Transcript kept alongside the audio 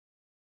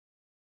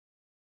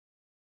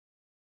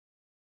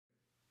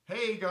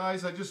Hey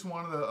guys, I just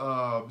wanted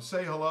to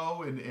say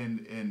hello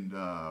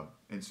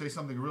and say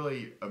something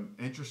really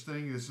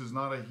interesting. This is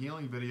not a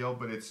healing video,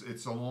 but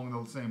it's along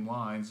the same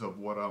lines of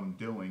what I'm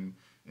doing.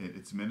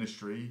 It's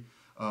ministry.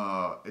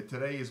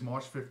 Today is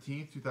March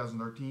 15th,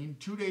 2013.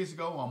 2 days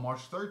ago, on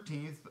March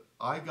 13th,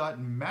 I got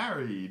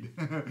married.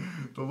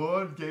 The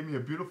Lord gave me a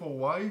beautiful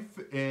wife,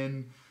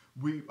 and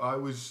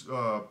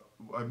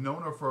I've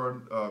known her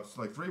for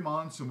like 3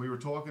 months, and we were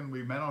talking.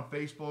 We met on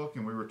Facebook,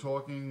 and we were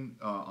talking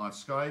on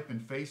Skype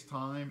and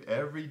FaceTime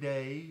every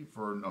day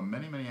for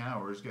many, many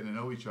hours, getting to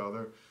know each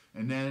other.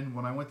 And then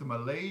when I went to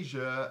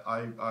Malaysia,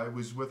 I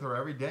was with her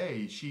every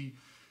day. She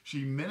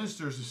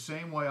ministers the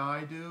same way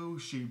I do.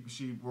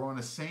 We're on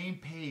the same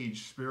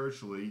page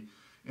spiritually,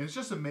 and it's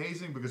just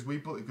amazing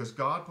because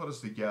God put us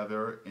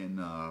together, and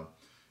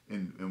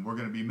we're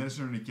going to be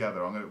ministering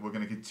together. We're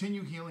going to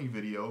continue healing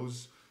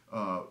videos.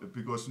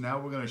 Because now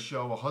we're going to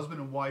show a husband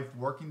and wife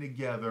working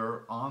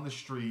together on the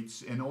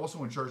streets and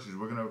also in churches.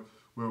 We're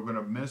going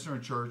to minister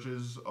in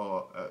churches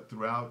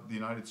throughout the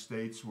United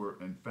States. We're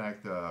going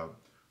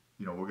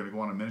to go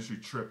on a ministry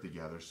trip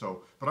together.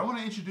 So, but I want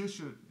to introduce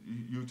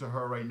you to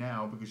her right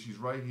now because she's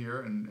right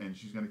here and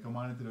she's going to come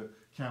on into the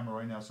camera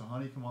right now. So,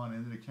 honey, come on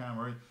into the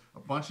camera.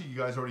 A bunch of you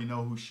guys already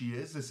know who she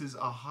is. This is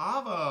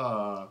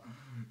Ahava.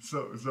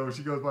 So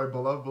she goes by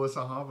Beloved Bliss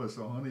Ahava.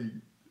 So,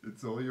 honey,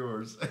 it's all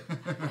yours.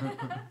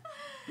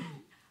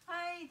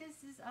 Hi,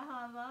 this is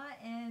Ahava,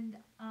 and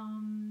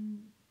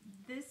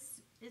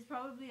this is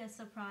probably a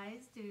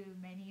surprise to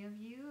many of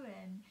you,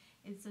 and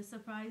it's a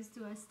surprise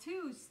to us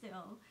too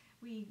still.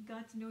 We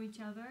got to know each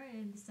other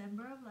in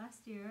December of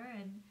last year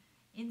and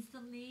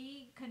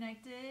instantly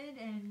connected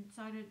and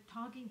started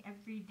talking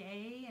every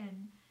day,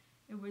 and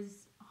it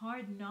was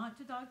hard not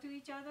to talk to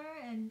each other.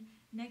 And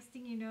next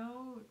thing you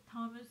know,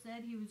 Thomas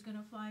said he was going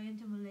to fly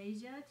into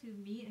Malaysia to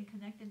meet and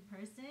connect in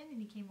person, and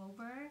he came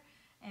over,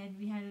 and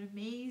we had an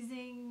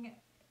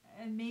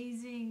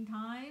amazing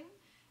time,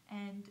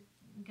 and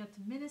we got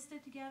to minister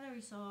together.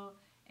 We saw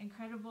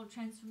incredible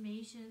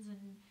transformations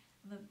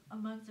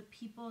amongst the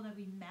people that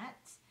we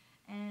met,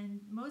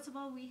 and most of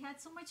all, we had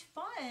so much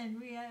fun.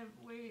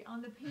 We're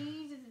on the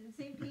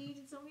same page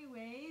in so many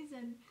ways,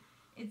 and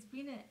it's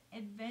been an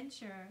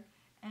adventure.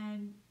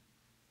 And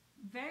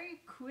very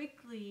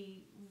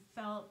quickly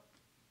felt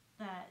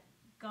that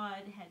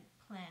God had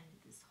planned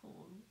this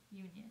whole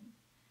union,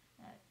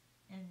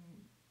 and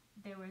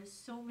there were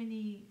so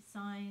many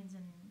signs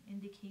and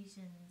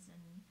indications,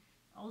 and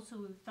also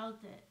we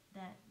felt it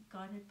that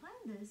God had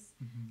planned this,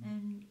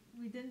 and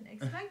we didn't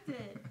expect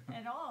it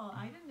at all.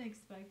 I didn't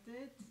expect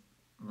it.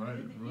 Right.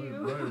 We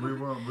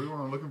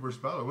weren't looking for a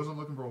spouse. I wasn't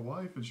looking for a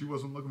wife, and she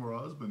wasn't looking for a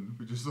husband.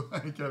 We just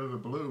like out of the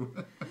blue.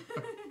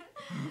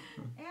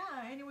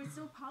 Yeah, and it was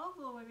so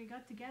powerful when we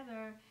got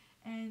together,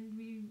 and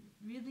we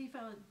really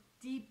felt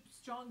deep,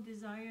 strong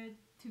desire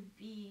to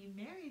be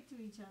married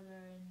to each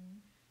other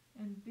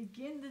and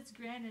begin this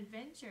grand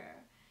adventure.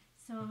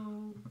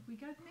 So we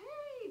got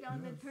married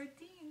on the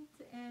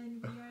 13th,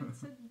 and we are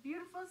in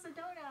beautiful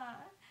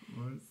Sedona.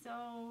 Right.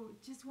 So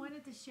just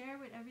wanted to share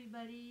with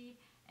everybody,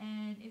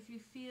 and if you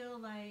feel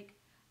like,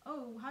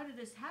 oh, how did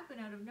this happen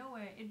out of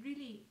nowhere? It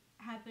really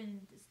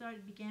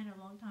began a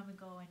long time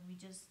ago, and we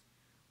just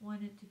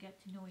wanted to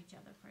get to know each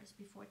other first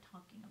before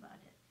talking about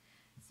it.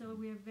 So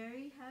we're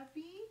very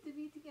happy to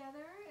be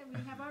together, and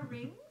we have our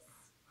rings.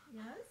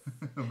 Yes.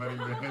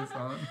 Hands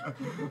on.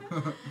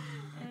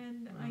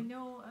 And I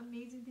know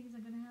amazing things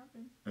are gonna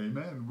happen.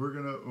 Amen.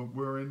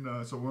 We're in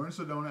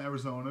Sedona,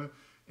 Arizona,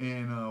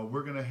 and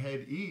we're gonna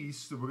head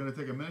east. We're gonna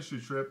take a ministry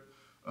trip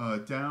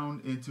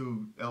down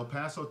into El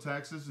Paso,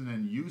 Texas, and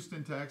then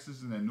Houston,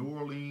 Texas, and then New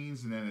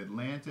Orleans, and then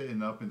Atlanta,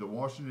 and up into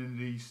Washington,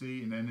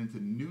 D.C., and then into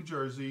New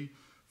Jersey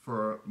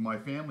for my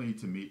family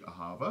to meet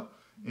Ahava.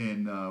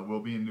 And we'll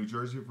be in New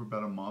Jersey for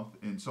about a month.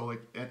 And so,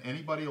 like,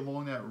 anybody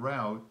along that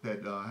route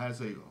that has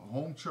a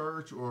home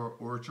church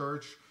or a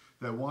church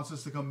that wants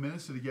us to come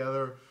minister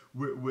together,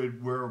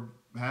 we're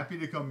happy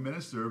to come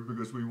minister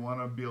because we want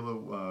to be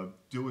able to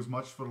do as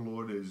much for the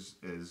Lord as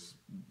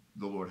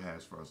the Lord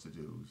has for us to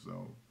do.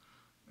 So,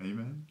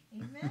 amen.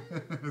 Amen.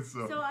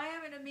 So I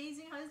have an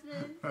amazing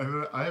husband.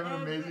 I have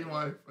an amazing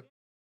wife.